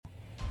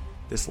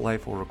This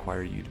life will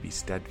require you to be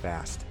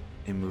steadfast,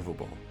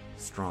 immovable,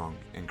 strong,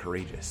 and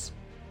courageous.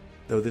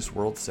 Though this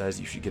world says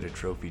you should get a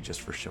trophy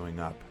just for showing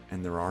up,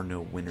 and there are no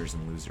winners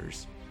and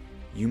losers,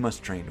 you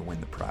must train to win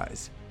the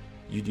prize.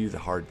 You do the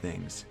hard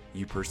things.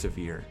 You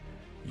persevere.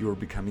 You are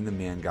becoming the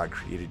man God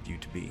created you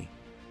to be.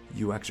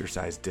 You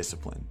exercise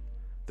discipline,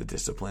 the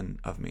discipline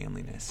of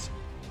manliness.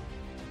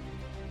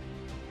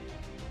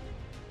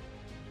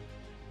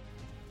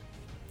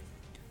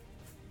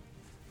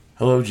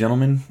 Hello,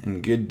 gentlemen,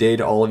 and good day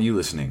to all of you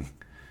listening.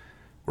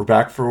 We're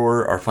back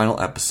for our final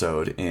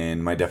episode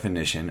in my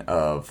definition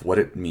of what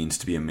it means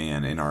to be a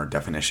man in our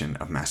definition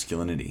of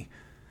masculinity.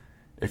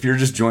 If you're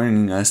just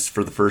joining us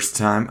for the first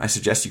time, I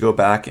suggest you go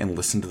back and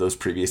listen to those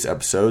previous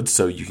episodes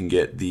so you can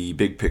get the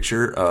big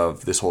picture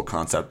of this whole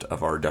concept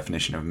of our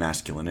definition of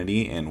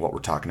masculinity and what we're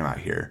talking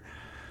about here.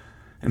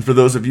 And for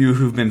those of you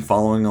who've been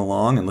following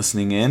along and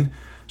listening in,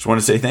 just want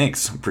to say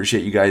thanks.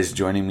 Appreciate you guys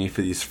joining me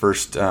for these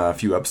first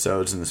few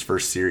episodes in this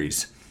first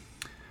series.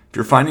 If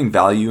you're finding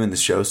value in the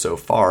show so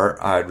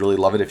far, I'd really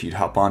love it if you'd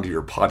hop onto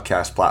your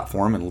podcast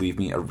platform and leave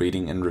me a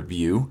rating and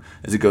review,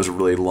 as it goes a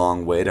really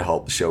long way to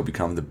help the show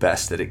become the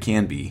best that it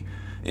can be.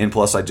 And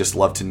plus, I'd just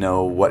love to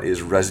know what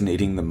is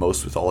resonating the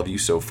most with all of you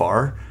so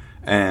far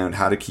and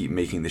how to keep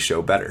making the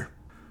show better.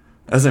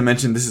 As I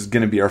mentioned, this is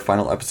going to be our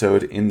final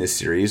episode in this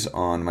series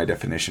on my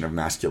definition of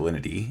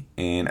masculinity,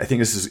 and I think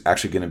this is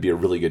actually going to be a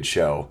really good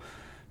show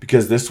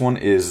because this one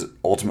is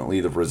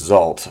ultimately the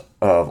result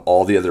of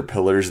all the other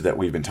pillars that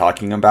we've been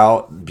talking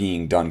about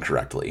being done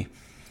correctly.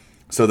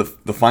 So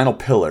the final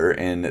pillar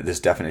in this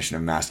definition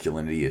of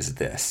masculinity is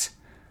this: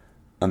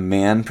 a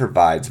man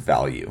provides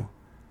value.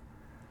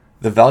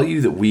 The value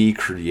that we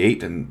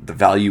create and the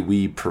value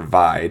we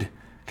provide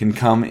can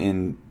come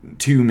in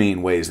two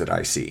main ways that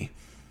I see.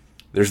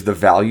 There's the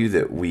value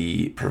that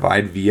we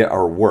provide via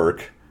our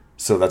work,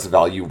 so that's a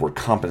value we're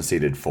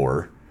compensated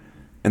for.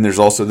 And there's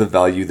also the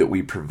value that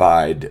we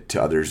provide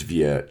to others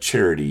via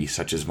charity,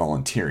 such as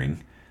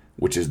volunteering,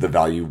 which is the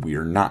value we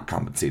are not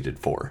compensated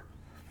for.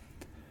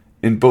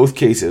 In both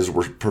cases,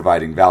 we're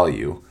providing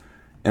value,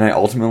 and I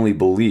ultimately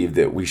believe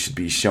that we should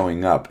be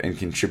showing up and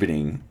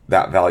contributing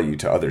that value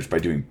to others by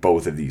doing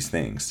both of these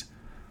things.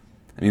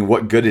 I mean,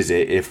 what good is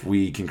it if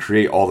we can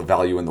create all the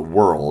value in the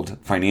world,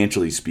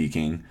 financially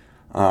speaking,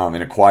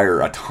 and acquire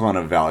a ton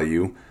of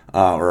value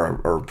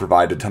or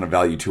provide a ton of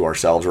value to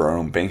ourselves or our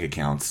own bank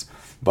accounts,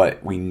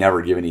 but we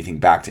never give anything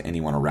back to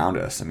anyone around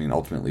us? I mean,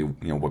 ultimately,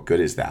 what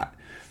good is that?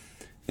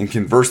 And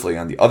conversely,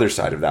 on the other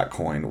side of that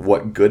coin,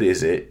 what good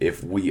is it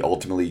if we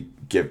ultimately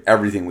give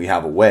everything we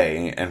have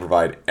away and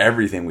provide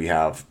everything we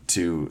have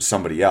to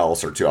somebody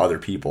else or to other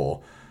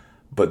people,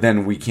 but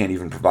then we can't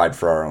even provide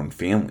for our own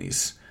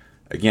families?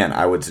 Again,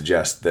 I would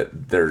suggest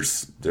that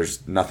there's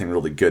nothing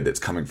really good that's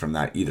coming from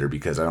that either,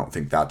 because I don't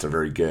think that's a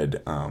very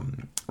good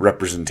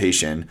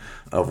representation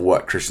of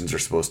what Christians are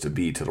supposed to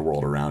be to the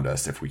world around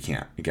us if we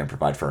can't, again,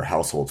 provide for our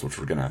households, which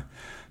we're going to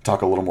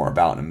talk a little more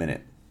about in a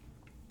minute.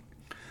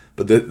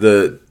 But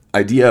the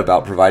idea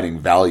about providing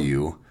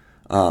value,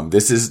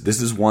 this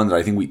is one that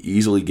I think we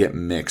easily get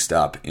mixed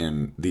up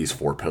in these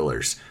four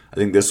pillars. I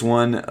think this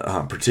one,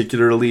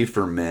 particularly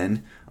for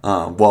men,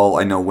 while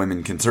I know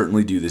women can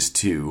certainly do this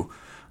too,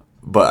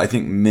 but I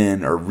think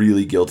men are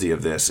really guilty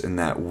of this in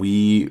that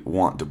we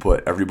want to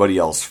put everybody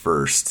else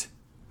first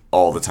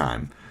all the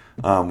time.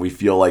 We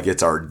feel like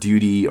it's our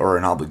duty or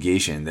an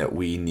obligation that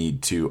we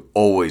need to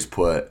always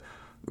put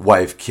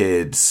wife,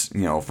 kids,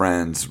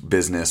 friends,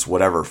 business,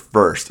 whatever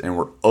first, and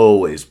we're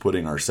always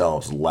putting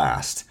ourselves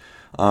last.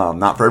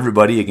 Not for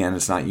everybody, again,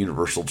 it's not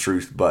universal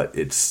truth, but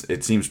it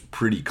seems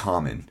pretty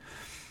common.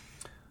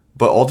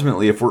 But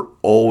ultimately, if we're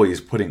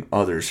always putting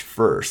others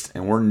first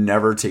and we're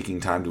never taking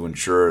time to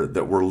ensure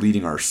that we're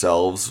leading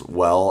ourselves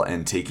well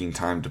and taking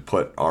time to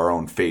put our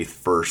own faith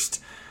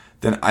first,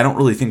 then I don't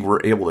really think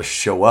we're able to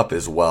show up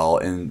as well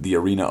in the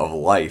arena of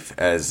life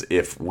as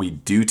if we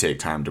do take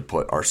time to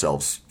put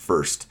ourselves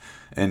first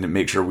and to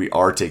make sure we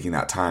are taking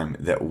that time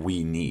that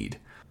we need.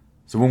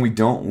 So when we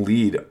don't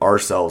lead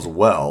ourselves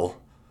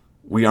well,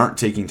 we aren't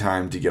taking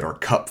time to get our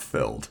cup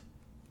filled.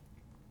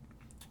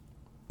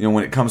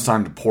 When it comes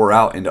time to pour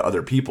out into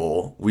other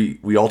people,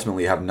 we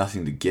ultimately have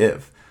nothing to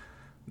give.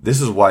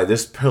 This is why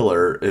this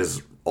pillar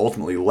is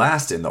ultimately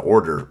last in the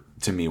order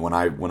to me when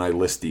I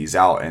list these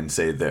out and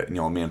say that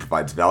a man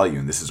provides value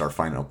and this is our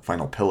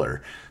final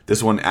pillar.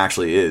 This one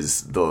actually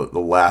is the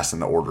last in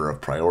the order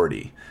of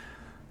priority.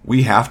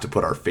 We have to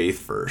put our faith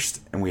first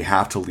and we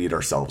have to lead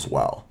ourselves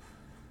well.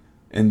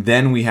 And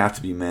then we have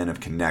to be men of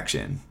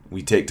connection.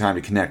 We take time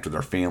to connect with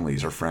our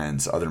families, our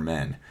friends, other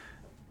men.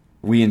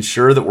 We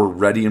ensure that we're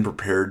ready and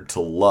prepared to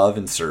love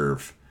and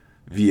serve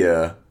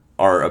via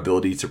our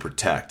ability to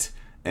protect,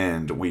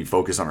 and we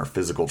focus on our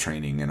physical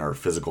training and our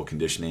physical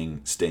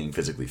conditioning, staying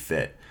physically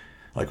fit,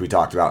 like we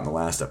talked about in the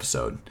last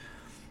episode.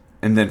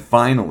 And then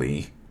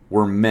finally,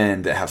 we're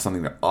men that have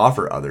something to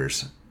offer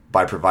others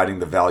by providing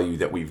the value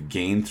that we've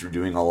gained through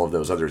doing all of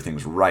those other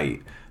things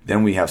right.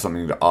 Then we have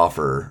something to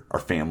offer our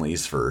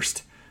families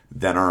first,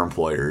 then our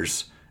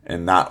employers,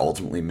 and that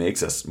ultimately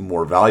makes us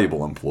more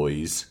valuable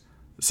employees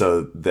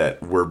so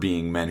that we're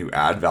being men who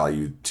add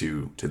value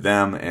to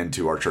them and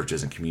to our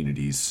churches and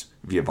communities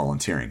via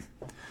volunteering.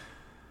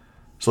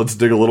 So let's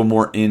dig a little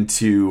more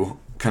into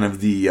kind of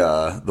the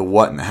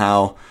what and the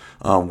how,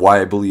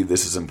 why I believe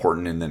this is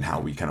important, and then how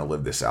we kind of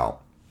live this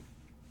out.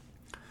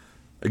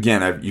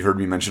 Again, you've heard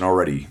me mention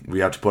already, we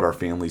have to put our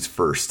families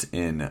first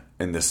in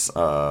this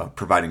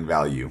providing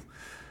value.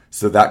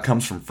 So that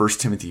comes from 1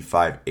 Timothy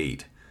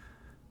 5:8.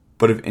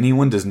 But if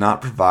anyone does not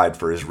provide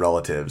for his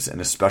relatives, and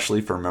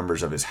especially for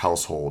members of his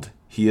household,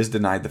 he has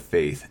denied the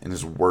faith and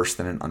is worse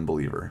than an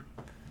unbeliever.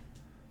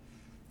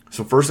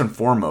 So first and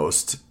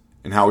foremost,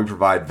 in how we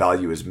provide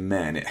value as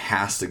men, it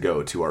has to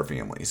go to our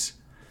families.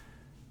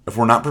 If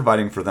we're not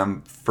providing for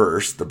them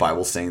first, the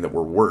Bible's saying that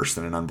we're worse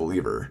than an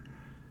unbeliever.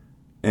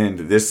 And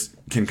this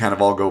can kind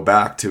of all go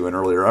back to an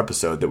earlier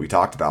episode that we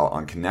talked about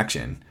on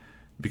connection.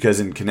 Because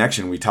in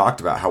connection, we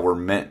talked about how we're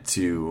meant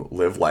to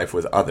live life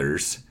with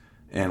others,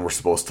 and we're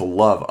supposed to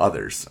love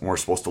others, and we're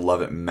supposed to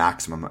love at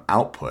maximum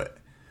output.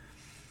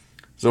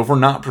 So if we're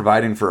not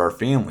providing for our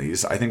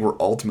families, I think we're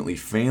ultimately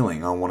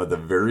failing on one of the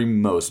very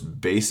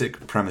most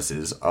basic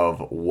premises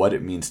of what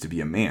it means to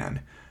be a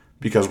man,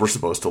 because we're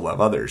supposed to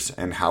love others.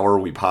 And how are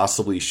we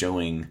possibly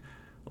showing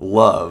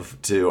love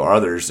to our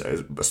others,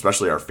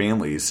 especially our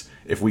families,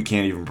 if we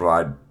can't even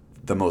provide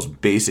the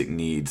most basic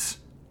needs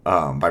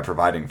by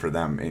providing for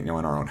them, in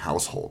our own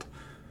household?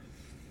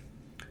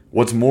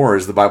 What's more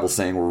is the Bible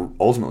saying we're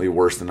ultimately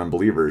worse than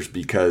unbelievers,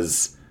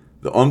 because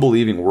the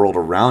unbelieving world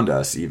around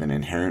us even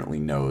inherently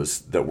knows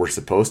that we're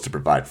supposed to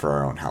provide for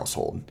our own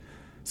household.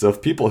 So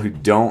if people who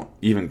don't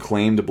even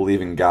claim to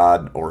believe in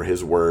God or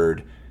His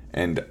Word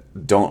and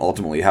don't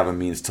ultimately have a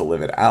means to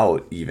live it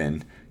out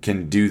even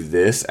can do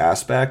this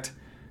aspect,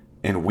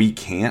 and we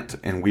can't,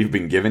 and we've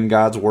been given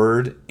God's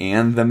Word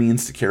and the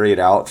means to carry it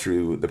out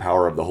through the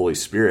power of the Holy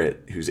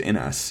Spirit who's in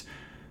us,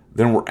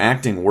 then we're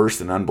acting worse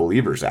than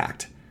unbelievers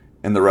act.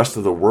 And the rest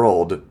of the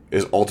world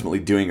is ultimately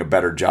doing a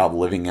better job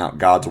living out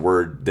God's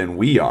Word than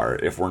we are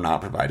if we're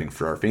not providing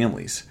for our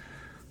families.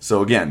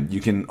 So again,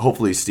 you can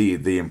hopefully see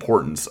the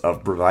importance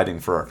of providing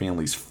for our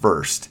families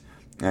first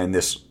in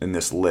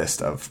this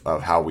list of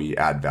how we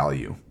add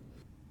value.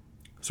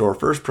 So our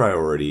first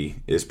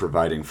priority is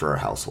providing for our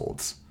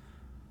households.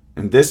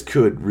 And this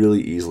could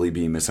really easily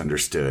be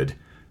misunderstood,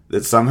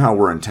 that somehow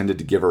we're intended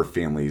to give our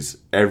families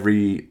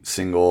every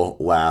single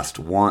last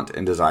want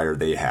and desire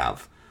they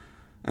have.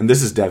 And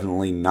this is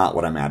definitely not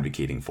what I'm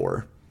advocating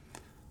for.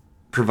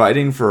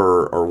 Providing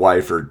for our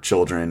wife or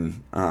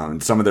children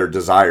some of their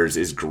desires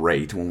is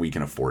great when we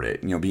can afford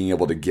it. Being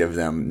able to give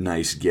them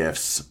nice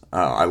gifts.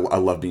 I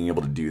love being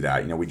able to do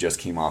that. We just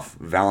came off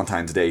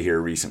Valentine's Day here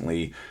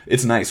recently.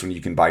 It's nice when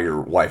you can buy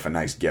your wife a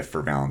nice gift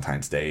for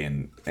Valentine's Day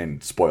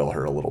and spoil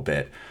her a little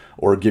bit.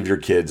 Or give your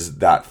kids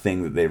that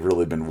thing that they've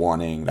really been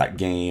wanting, that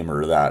game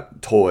or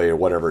that toy or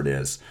whatever it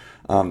is.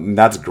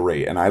 That's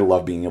great. And I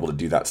love being able to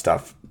do that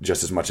stuff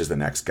just as much as the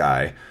next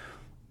guy.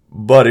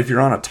 But if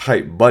you're on a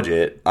tight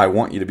budget, I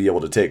want you to be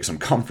able to take some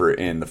comfort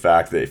in the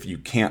fact that if you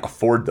can't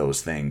afford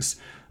those things,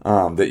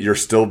 that you're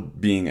still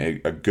being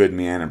a good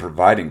man and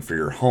providing for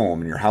your home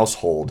and your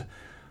household.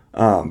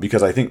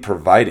 Because I think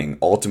providing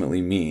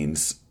ultimately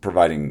means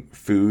providing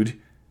food,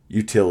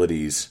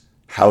 utilities,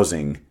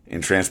 housing,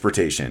 and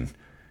transportation.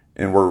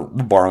 And we're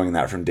borrowing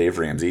that from Dave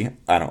Ramsey.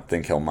 I don't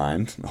think he'll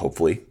mind,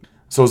 hopefully.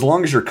 So as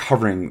long as you're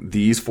covering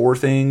these four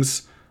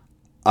things,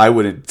 I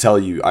would tell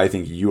you, I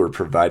think you are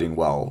providing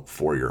well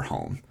for your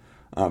home,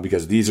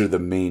 because these are the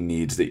main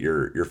needs that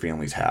your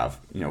families have.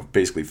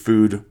 Basically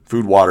food,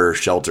 water,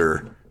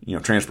 shelter,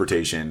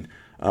 transportation.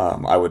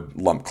 I would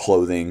lump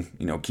clothing,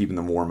 keeping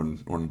them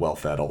warm and well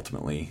fed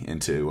ultimately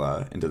into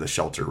the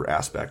shelter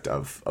aspect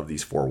of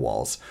these four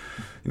walls.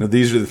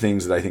 These are the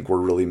things that I think we're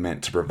really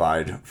meant to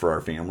provide for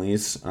our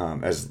families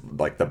as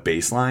like the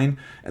baseline,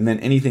 and then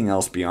anything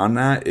else beyond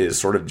that is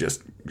sort of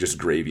just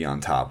gravy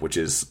on top, which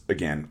is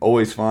again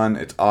always fun.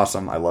 It's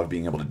awesome. I love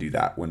being able to do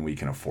that when we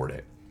can afford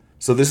it.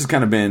 So this has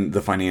kind of been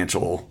the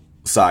financial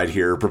side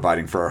here,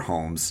 providing for our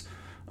homes.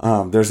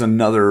 There's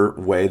another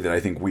way that I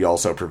think we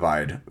also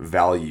provide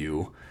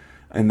value,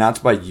 and that's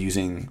by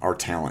using our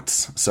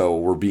talents. So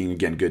we're being,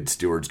 again, good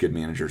stewards, good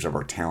managers of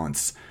our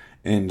talents.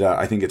 And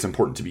I think it's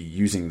important to be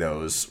using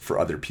those for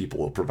other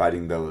people,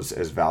 providing those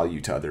as value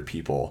to other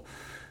people.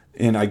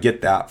 And I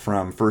get that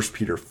from 1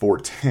 Peter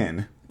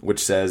 4:10,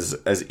 which says,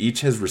 as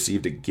each has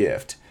received a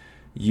gift,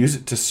 use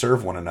it to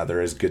serve one another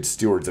as good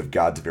stewards of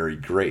God's very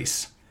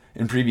grace.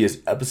 In previous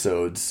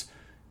episodes,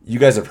 you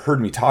guys have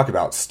heard me talk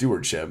about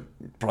stewardship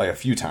probably a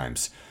few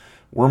times.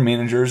 We're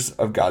managers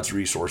of God's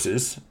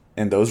resources,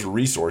 and those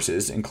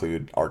resources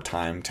include our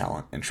time,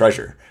 talent, and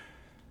treasure.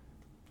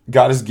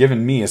 God has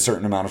given me a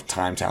certain amount of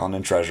time, talent,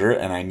 and treasure,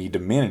 and I need to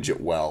manage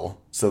it well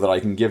so that I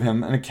can give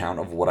Him an account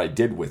of what I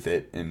did with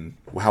it and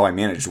how I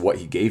managed what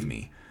He gave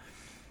me.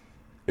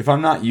 If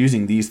I'm not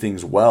using these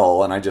things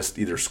well and I just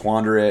either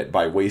squander it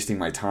by wasting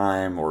my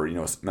time or,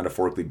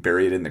 metaphorically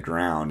bury it in the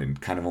ground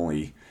and kind of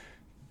only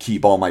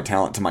keep all my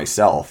talent to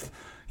myself,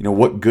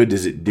 what good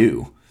does it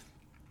do?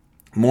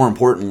 More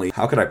importantly,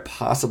 how could I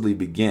possibly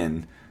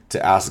begin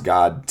to ask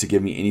God to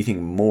give me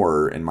anything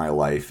more in my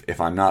life if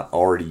I'm not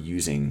already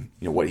using,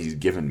 what he's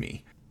given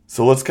me.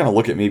 So let's kind of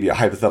look at maybe a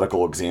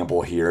hypothetical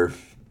example here.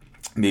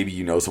 Maybe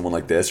you know someone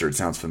like this, or it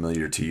sounds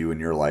familiar to you in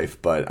your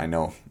life, but I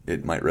know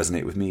it might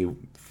resonate with me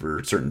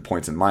for certain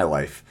points in my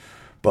life.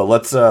 But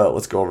let's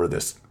go over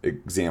this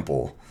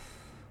example.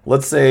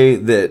 Let's say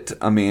that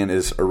a man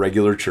is a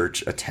regular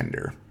church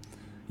attender.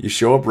 You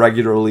show up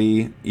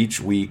regularly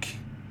each week.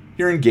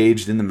 You're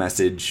engaged in the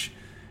message.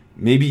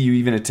 Maybe you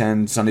even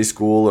attend Sunday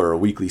school or a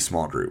weekly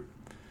small group.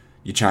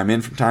 You chime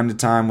in from time to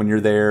time when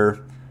you're there,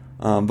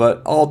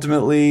 but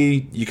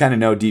ultimately, you kind of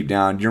know deep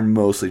down you're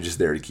mostly just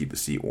there to keep the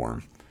seat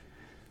warm.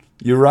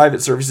 You arrive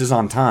at services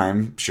on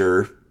time,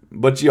 sure,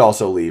 but you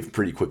also leave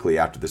pretty quickly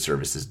after the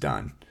service is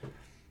done.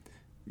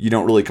 You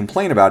don't really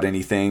complain about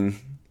anything,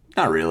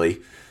 not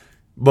really,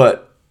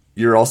 but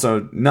you're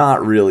also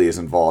not really as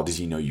involved as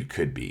you know you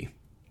could be.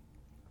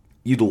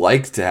 You'd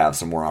like to have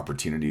some more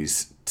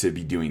opportunities to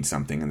be doing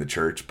something in the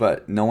church,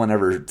 but no one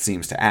ever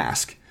seems to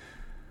ask.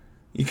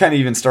 You kind of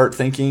even start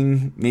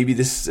thinking, maybe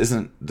this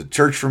isn't the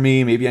church for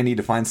me, maybe I need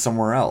to find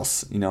somewhere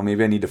else.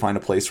 Maybe I need to find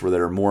a place where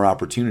there are more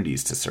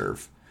opportunities to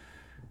serve.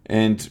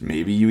 And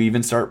maybe you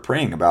even start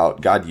praying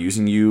about God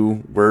using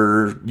you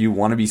where you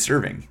want to be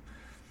serving,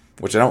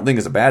 which I don't think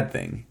is a bad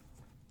thing.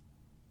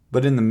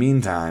 But in the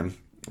meantime,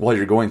 while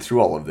you're going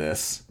through all of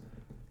this,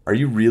 are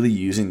you really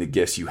using the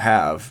gifts you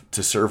have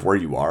to serve where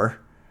you are?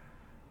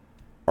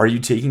 Are you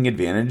taking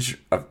advantage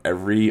of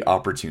every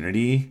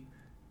opportunity?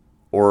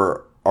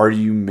 Or are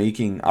you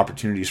making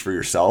opportunities for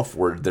yourself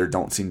where there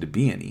don't seem to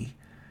be any?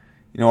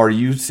 Are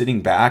you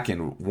sitting back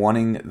and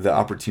wanting the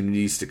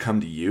opportunities to come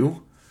to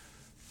you?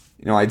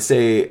 I'd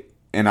say,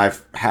 and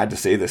I've had to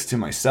say this to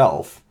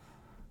myself,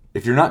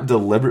 if you're not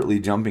deliberately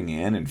jumping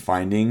in and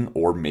finding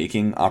or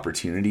making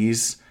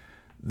opportunities,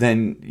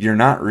 then you're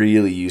not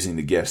really using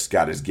the gifts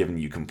God has given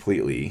you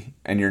completely,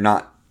 and you're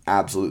not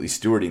absolutely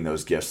stewarding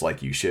those gifts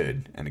like you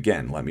should. And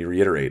again, let me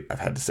reiterate,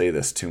 I've had to say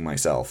this to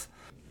myself.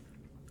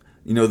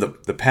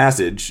 The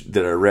passage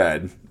that I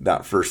read,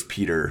 that 1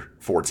 Peter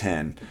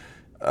 4:10,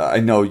 I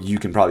know you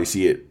can probably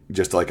see it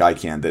just like I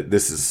can, that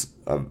this is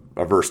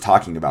a verse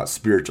talking about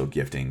spiritual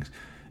giftings.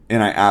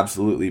 And I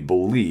absolutely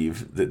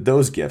believe that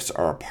those gifts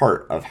are a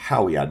part of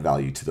how we add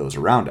value to those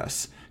around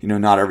us.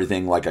 Not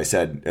everything, like I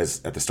said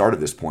as at the start of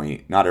this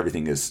point, not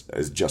everything is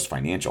just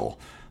financial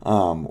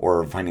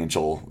or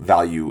financial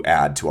value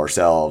add to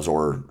ourselves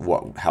or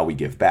how we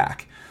give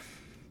back.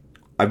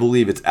 I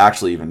believe it's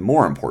actually even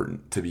more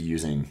important to be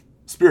using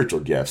spiritual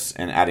gifts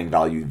and adding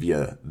value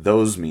via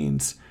those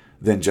means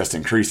than just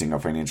increasing a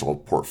financial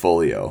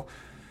portfolio.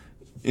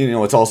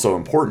 It's also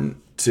important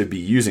to be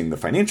using the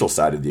financial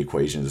side of the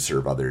equation to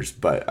serve others.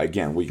 But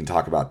again, we can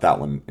talk about that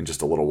one in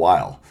just a little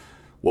while.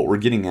 What we're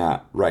getting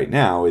at right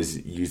now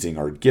is using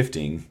our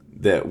gifting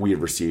that we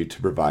have received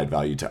to provide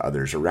value to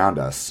others around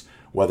us,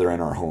 whether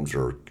in our homes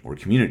or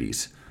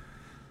communities.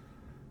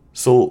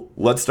 So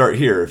let's start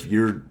here. If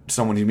you're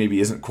someone who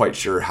maybe isn't quite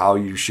sure how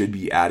you should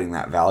be adding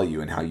that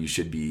value and how you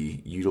should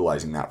be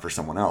utilizing that for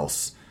someone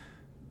else,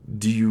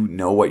 do you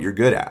know what you're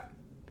good at?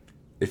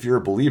 If you're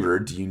a believer,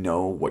 do you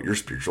know what your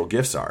spiritual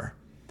gifts are?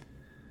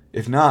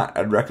 If not,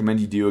 I'd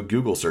recommend you do a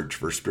Google search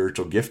for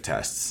spiritual gift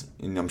tests,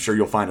 and I'm sure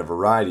you'll find a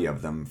variety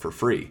of them for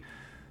free.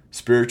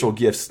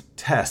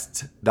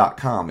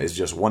 Spiritualgiftstests.com is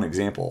just one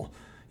example.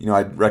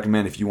 I'd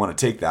recommend if you want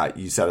to take that,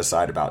 you set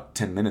aside about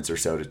 10 minutes or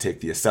so to take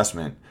the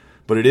assessment,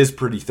 but it is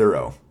pretty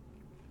thorough.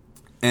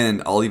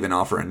 And I'll even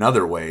offer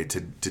another way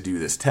to do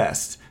this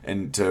test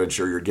and to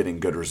ensure you're getting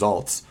good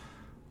results.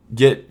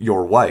 Get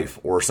your wife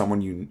or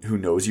someone who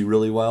knows you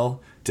really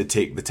well to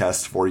take the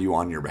test for you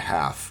on your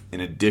behalf,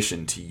 in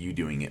addition to you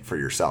doing it for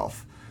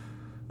yourself.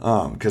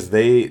 Because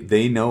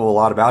they know a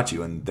lot about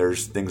you, and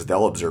there's things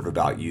they'll observe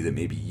about you that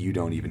maybe you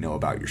don't even know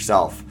about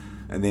yourself.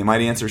 And they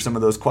might answer some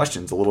of those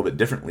questions a little bit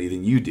differently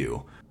than you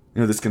do.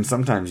 This can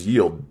sometimes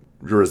yield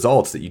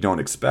results that you don't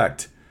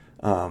expect,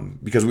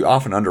 because we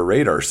often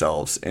underrate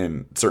ourselves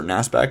in certain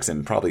aspects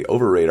and probably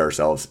overrate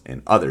ourselves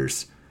in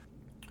others.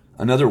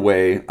 Another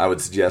way I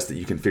would suggest that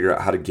you can figure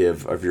out how to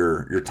give of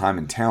your time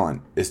and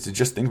talent is to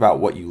just think about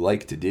what you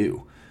like to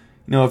do.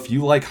 If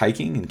you like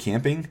hiking and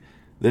camping,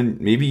 then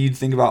maybe you'd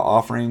think about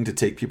offering to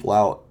take people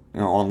out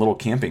on little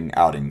camping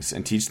outings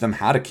and teach them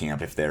how to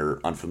camp if they're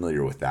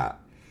unfamiliar with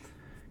that.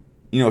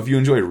 If you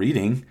enjoy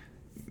reading,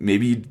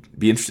 maybe you'd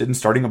be interested in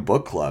starting a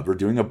book club or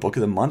doing a book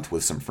of the month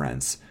with some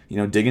friends.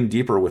 Digging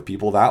deeper with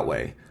people that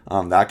way.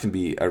 That can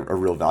be a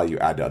real value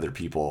add to other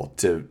people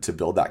to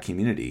build that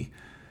community.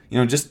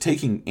 Just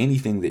taking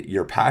anything that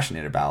you're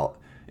passionate about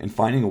and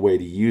finding a way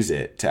to use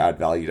it to add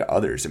value to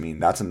others.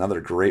 That's another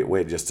great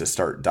way just to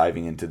start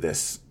diving into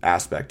this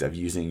aspect of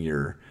using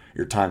your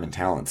time and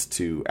talents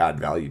to add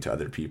value to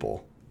other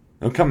people.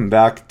 Now, coming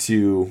back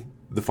to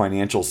the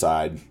financial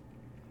side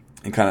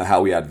and kind of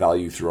how we add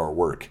value through our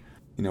work.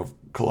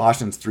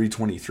 Colossians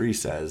 3:23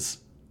 says,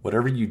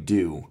 "Whatever you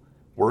do,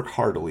 work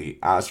heartily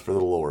as for the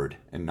Lord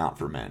and not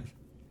for men."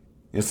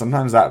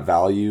 Sometimes that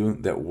value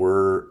that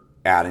we're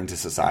adding to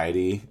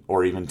society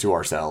or even to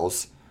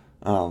ourselves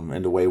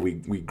and the way we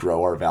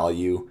grow our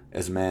value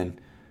as men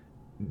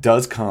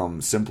does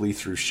come simply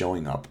through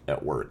showing up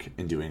at work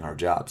and doing our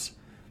jobs.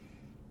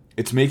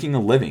 It's making a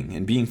living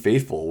and being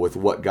faithful with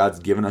what God's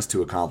given us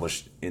to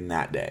accomplish in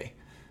that day.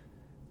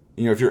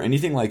 If you're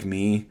anything like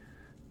me,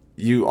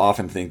 you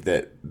often think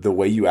that the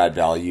way you add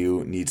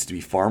value needs to be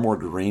far more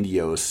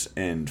grandiose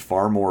and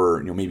far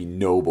more, maybe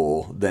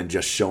noble than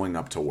just showing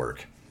up to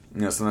work.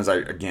 Sometimes I,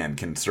 again,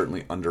 can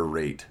certainly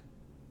underrate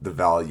the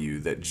value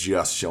that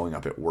just showing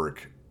up at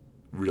work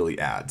really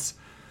adds.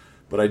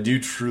 But I do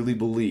truly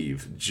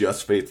believe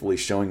just faithfully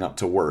showing up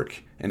to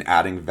work and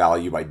adding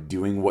value by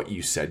doing what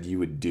you said you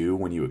would do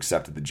when you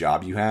accepted the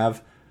job you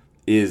have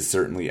is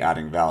certainly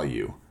adding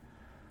value.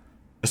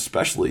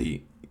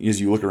 Especially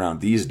as you look around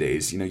these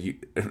days,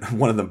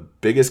 one of the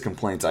biggest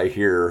complaints I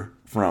hear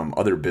from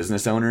other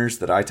business owners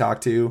that I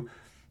talk to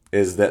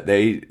is that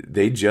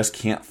they just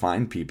can't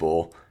find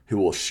people who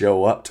will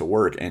show up to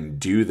work and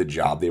do the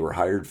job they were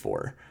hired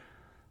for.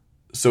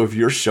 So if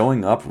you're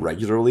showing up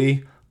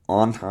regularly,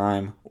 on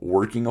time,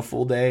 working a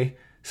full day,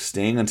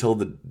 staying until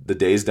the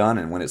day's done,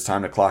 and when it's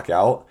time to clock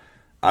out,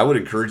 I would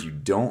encourage you,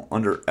 don't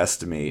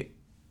underestimate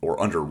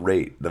or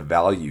underrate the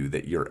value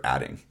that you're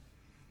adding.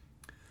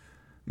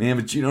 Man,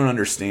 but you don't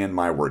understand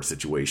my work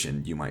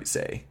situation, you might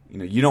say.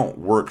 You don't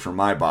work for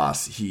my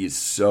boss. He is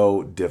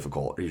so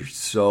difficult. Or you're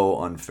so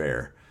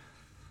unfair.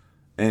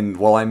 And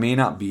while I may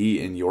not be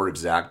in your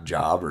exact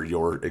job or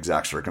your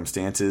exact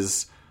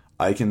circumstances,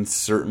 I can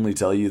certainly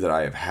tell you that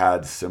I have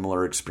had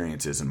similar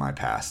experiences in my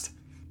past.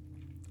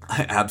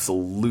 I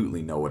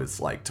absolutely know what it's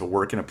like to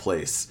work in a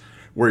place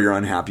where you're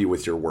unhappy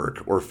with your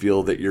work or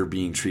feel that you're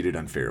being treated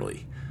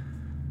unfairly.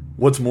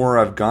 What's more,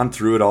 I've gone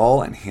through it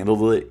all and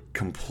handled it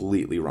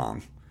completely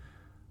wrong.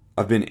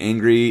 I've been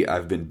angry,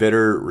 I've been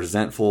bitter,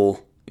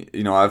 resentful.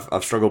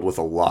 I've struggled with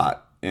a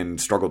lot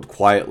and struggled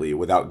quietly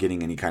without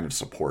getting any kind of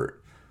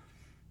support.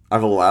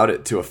 I've allowed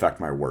it to affect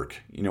my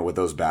work, with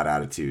those bad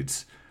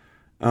attitudes.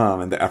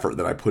 And the effort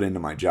that I put into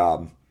my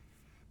job.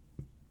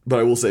 But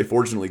I will say,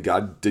 fortunately,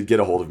 God did get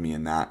a hold of me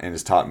in that and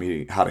has taught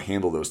me how to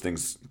handle those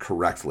things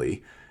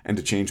correctly and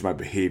to change my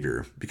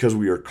behavior, because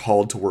we are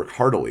called to work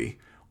heartily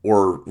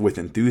or with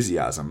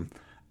enthusiasm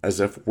as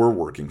if we're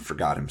working for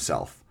God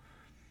Himself.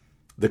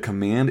 The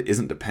command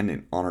isn't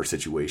dependent on our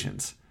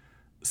situations,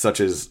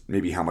 such as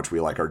maybe how much we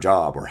like our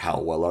job or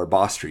how well our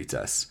boss treats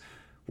us.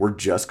 We're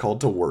just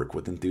called to work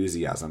with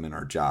enthusiasm in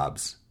our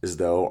jobs, as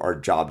though our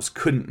jobs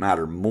couldn't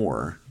matter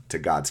more to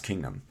God's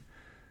kingdom.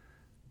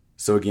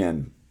 So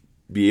again,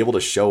 be able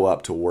to show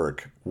up to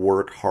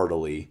work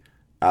heartily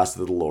as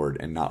to the Lord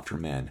and not for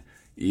men.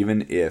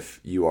 Even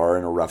if you are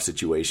in a rough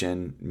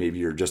situation, maybe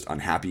you're just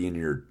unhappy in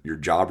your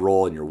job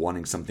role and you're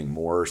wanting something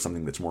more,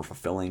 something that's more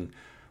fulfilling,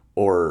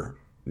 or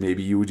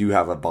maybe you do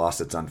have a boss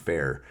that's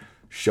unfair.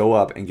 Show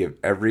up and give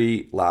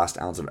every last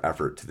ounce of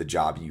effort to the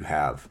job you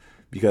have,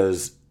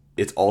 because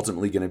it's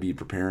ultimately going to be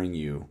preparing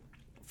you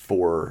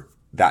for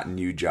that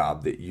new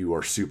job that you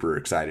are super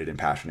excited and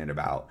passionate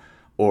about.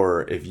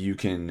 Or if you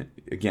can,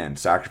 again,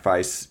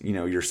 sacrifice,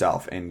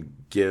 yourself and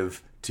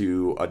give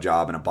to a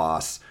job and a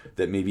boss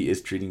that maybe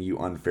is treating you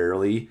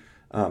unfairly,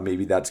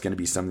 maybe that's going to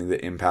be something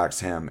that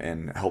impacts him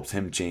and helps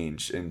him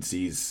change and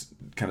sees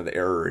kind of the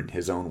error in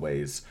his own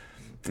ways.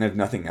 And if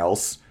nothing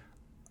else,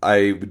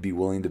 I would be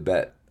willing to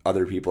bet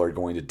other people are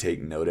going to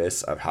take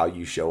notice of how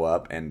you show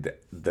up and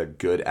the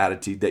good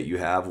attitude that you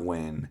have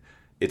when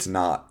it's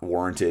not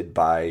warranted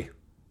by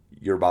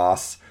your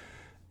boss,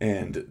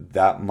 and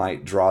that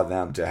might draw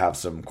them to have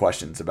some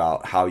questions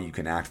about how you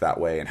can act that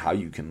way and how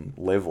you can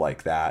live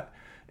like that.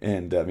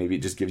 And maybe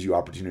it just gives you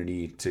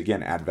opportunity to,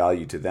 again, add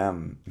value to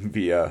them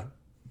via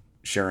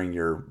sharing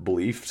your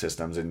belief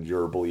systems and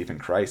your belief in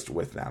Christ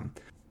with them.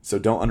 So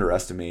don't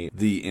underestimate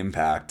the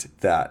impact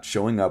that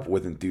showing up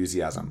with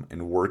enthusiasm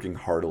and working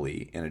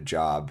heartily in a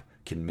job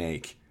can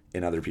make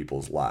in other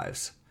people's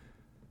lives.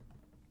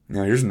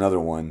 Now, here's another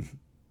one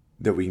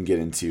that we can get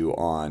into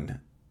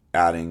on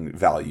adding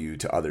value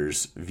to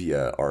others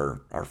via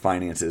our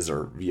finances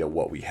or via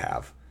what we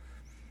have.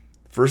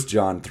 1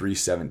 John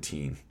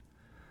 3:17.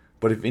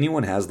 But if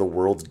anyone has the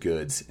world's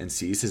goods and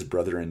sees his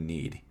brother in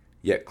need,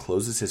 yet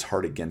closes his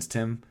heart against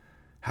him,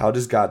 how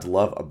does God's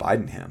love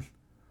abide in him?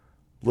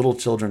 Little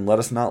children, let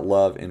us not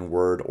love in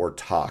word or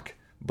talk,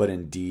 but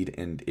in deed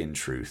and in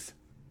truth.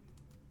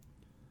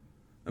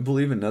 I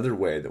believe another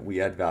way that we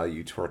add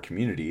value to our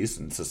communities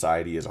and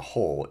society as a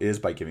whole is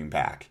by giving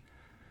back.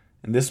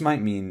 And this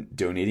might mean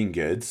donating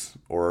goods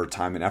or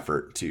time and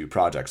effort to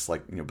projects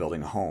like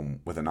building a home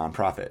with a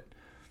nonprofit.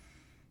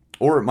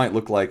 Or it might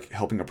look like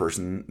helping a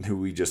person who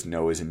we just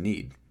know is in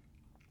need.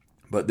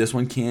 But this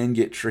one can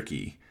get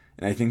tricky,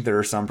 and I think there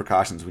are some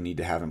precautions we need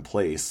to have in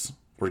place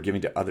where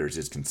giving to others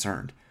is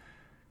concerned.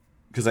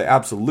 Because I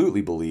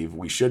absolutely believe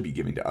we should be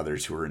giving to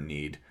others who are in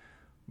need,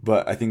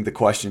 but I think the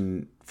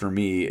question for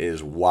me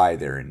is why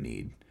they're in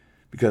need.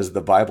 Because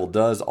the Bible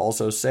does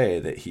also say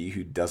that he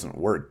who doesn't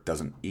work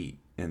doesn't eat.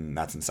 And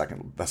that's in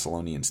 2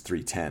 Thessalonians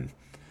 3:10.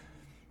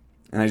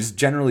 And I just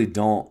generally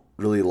don't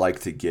really like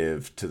to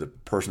give to the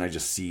person I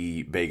just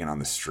see begging on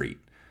the street.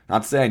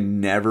 Not to say I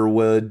never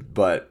would,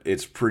 but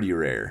it's pretty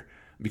rare.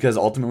 Because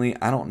ultimately,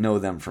 I don't know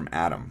them from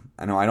Adam.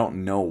 I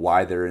don't know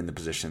why they're in the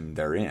position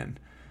they're in.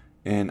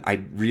 And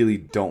I really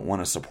don't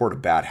want to support a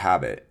bad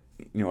habit.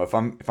 If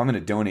I'm going to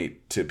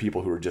donate to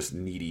people who are just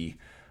needy,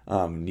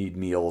 need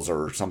meals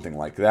or something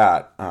like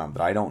that,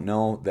 that I don't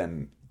know,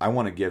 then I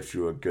want to give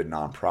through a good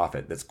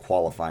nonprofit that's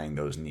qualifying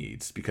those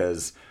needs,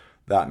 because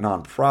that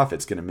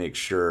nonprofit's going to make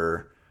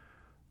sure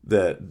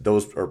that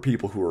those are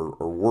people who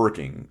are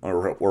working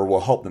or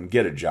will help them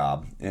get a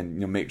job, and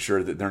make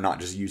sure that they're not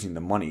just using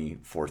the money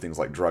for things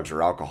like drugs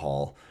or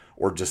alcohol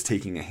or just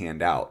taking a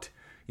handout.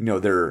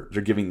 They're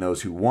giving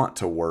those who want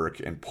to work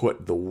and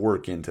put the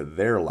work into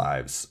their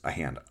lives a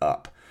hand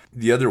up.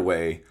 The other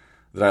way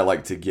that I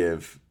like to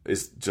give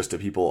is just to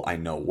people I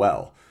know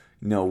well.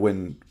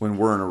 When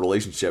we're in a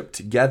relationship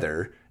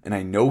together and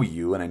I know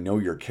you and I know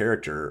your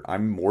character,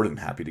 I'm more than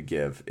happy to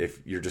give if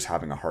you're just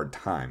having a hard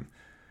time.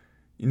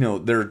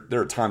 There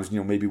are times,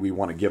 maybe we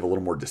want to give a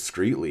little more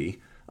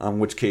discreetly, in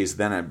which case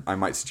then I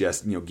might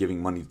suggest,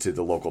 giving money to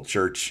the local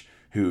church,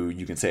 who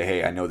you can say,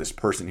 hey, I know this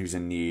person who's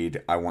in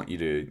need. I want you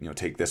to,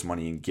 take this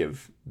money and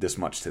give this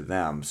much to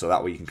them. So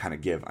that way you can kind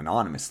of give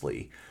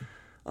anonymously.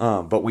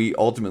 But we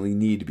ultimately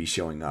need to be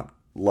showing up,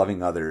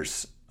 loving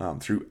others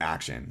through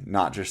action,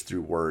 not just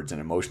through words and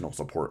emotional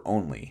support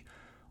only.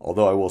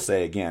 Although I will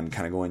say, again,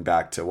 kind of going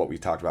back to what we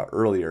talked about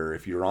earlier,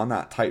 if you're on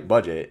that tight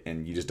budget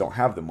and you just don't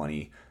have the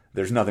money,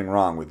 there's nothing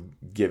wrong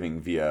with giving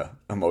via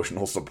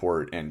emotional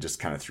support and just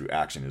kind of through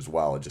action as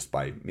well, just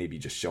by maybe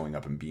just showing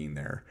up and being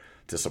there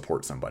to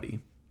support somebody.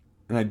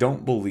 And I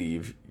don't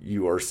believe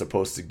you are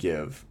supposed to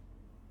give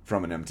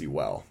from an empty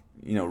well.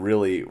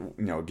 Really,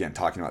 again,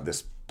 talking about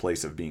this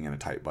place of being in a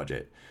tight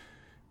budget.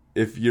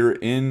 If you're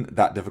in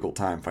that difficult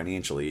time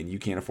financially and you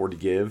can't afford to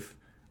give,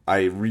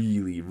 I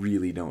really,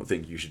 really don't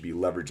think you should be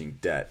leveraging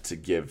debt to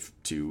give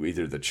to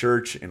either the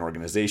church, an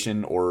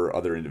organization, or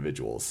other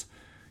individuals.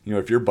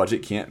 If your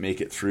budget can't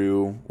make it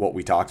through what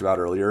we talked about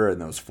earlier in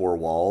those 4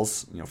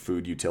 walls,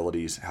 food,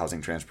 utilities,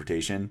 housing,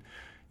 transportation,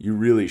 you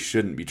really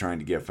shouldn't be trying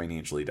to give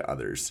financially to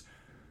others.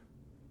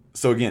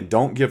 So again,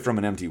 don't give from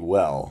an empty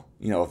well.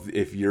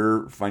 If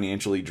you're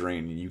financially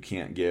drained and you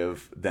can't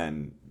give,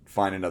 then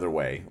find another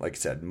way. Like I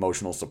said,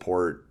 emotional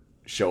support,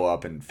 show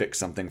up and fix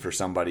something for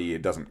somebody.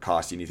 It doesn't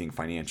cost you anything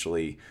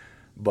financially,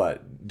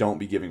 but don't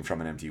be giving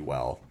from an empty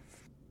well.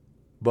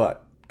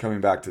 But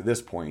coming back to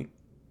this point,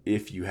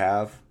 if you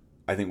have,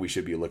 I think we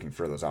should be looking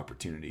for those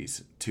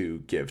opportunities to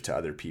give to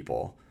other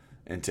people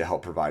and to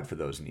help provide for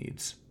those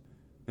needs.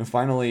 And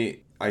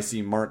finally, I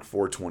see Mark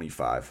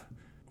 4:25.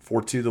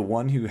 For to the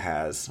one who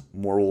has,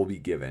 more will be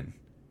given,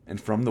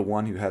 and from the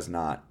one who has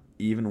not,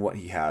 even what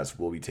he has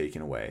will be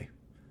taken away.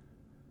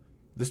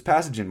 This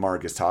passage in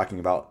Mark is talking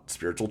about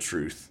spiritual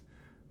truth,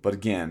 but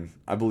again,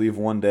 I believe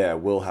one day I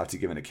will have to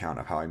give an account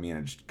of how I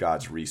managed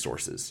God's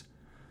resources.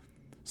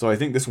 So I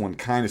think this one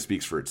kind of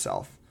speaks for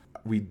itself.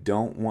 We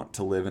don't want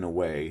to live in a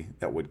way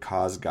that would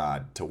cause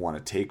God to want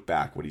to take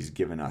back what he's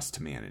given us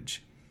to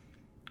manage.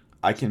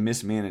 I can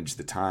mismanage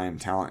the time,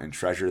 talent, and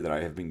treasure that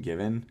I have been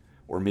given,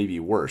 or maybe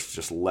worse,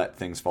 just let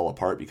things fall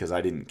apart because I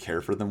didn't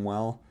care for them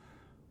well.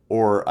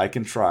 Or I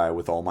can try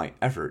with all my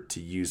effort to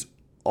use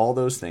all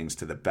those things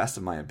to the best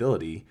of my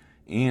ability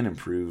and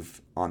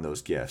improve on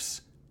those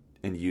gifts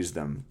and use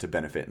them to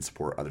benefit and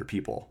support other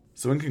people.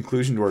 So in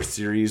conclusion to our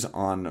series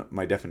on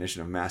my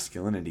definition of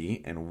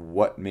masculinity and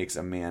what makes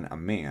a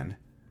man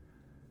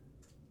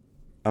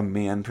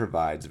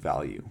provides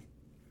value.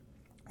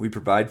 We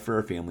provide for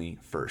our family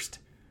first.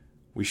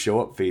 We show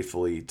up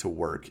faithfully to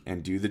work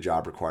and do the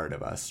job required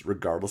of us,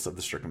 regardless of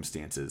the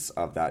circumstances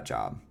of that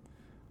job.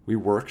 We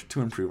work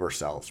to improve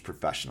ourselves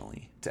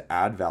professionally, to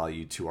add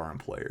value to our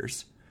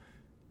employers.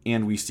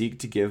 And we seek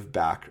to give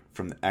back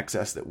from the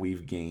excess that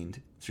we've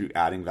gained through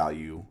adding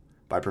value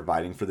by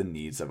providing for the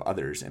needs of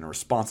others in a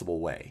responsible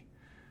way.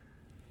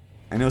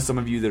 I know some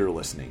of you that are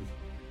listening,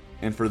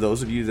 and for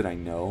those of you that I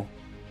know,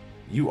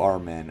 you are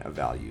men of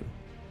value.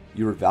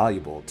 You are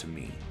valuable to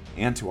me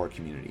and to our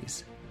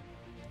communities.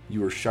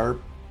 You are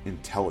sharp,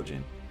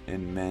 intelligent,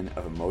 and men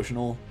of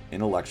emotional,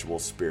 intellectual,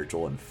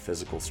 spiritual, and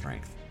physical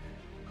strength.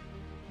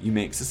 You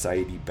make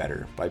society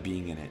better by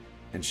being in it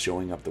and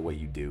showing up the way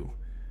you do.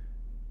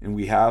 And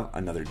we have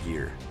another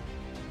gear.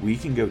 We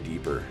can go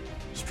deeper,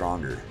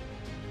 stronger,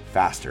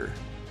 faster,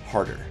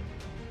 harder.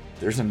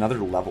 There's another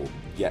level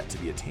yet to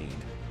be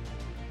attained.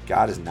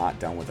 God is not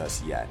done with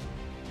us yet.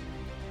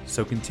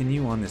 So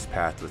continue on this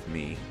path with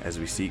me as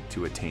we seek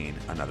to attain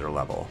another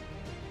level.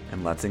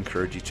 And let's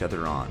encourage each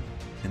other on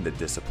in the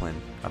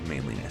discipline of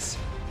manliness.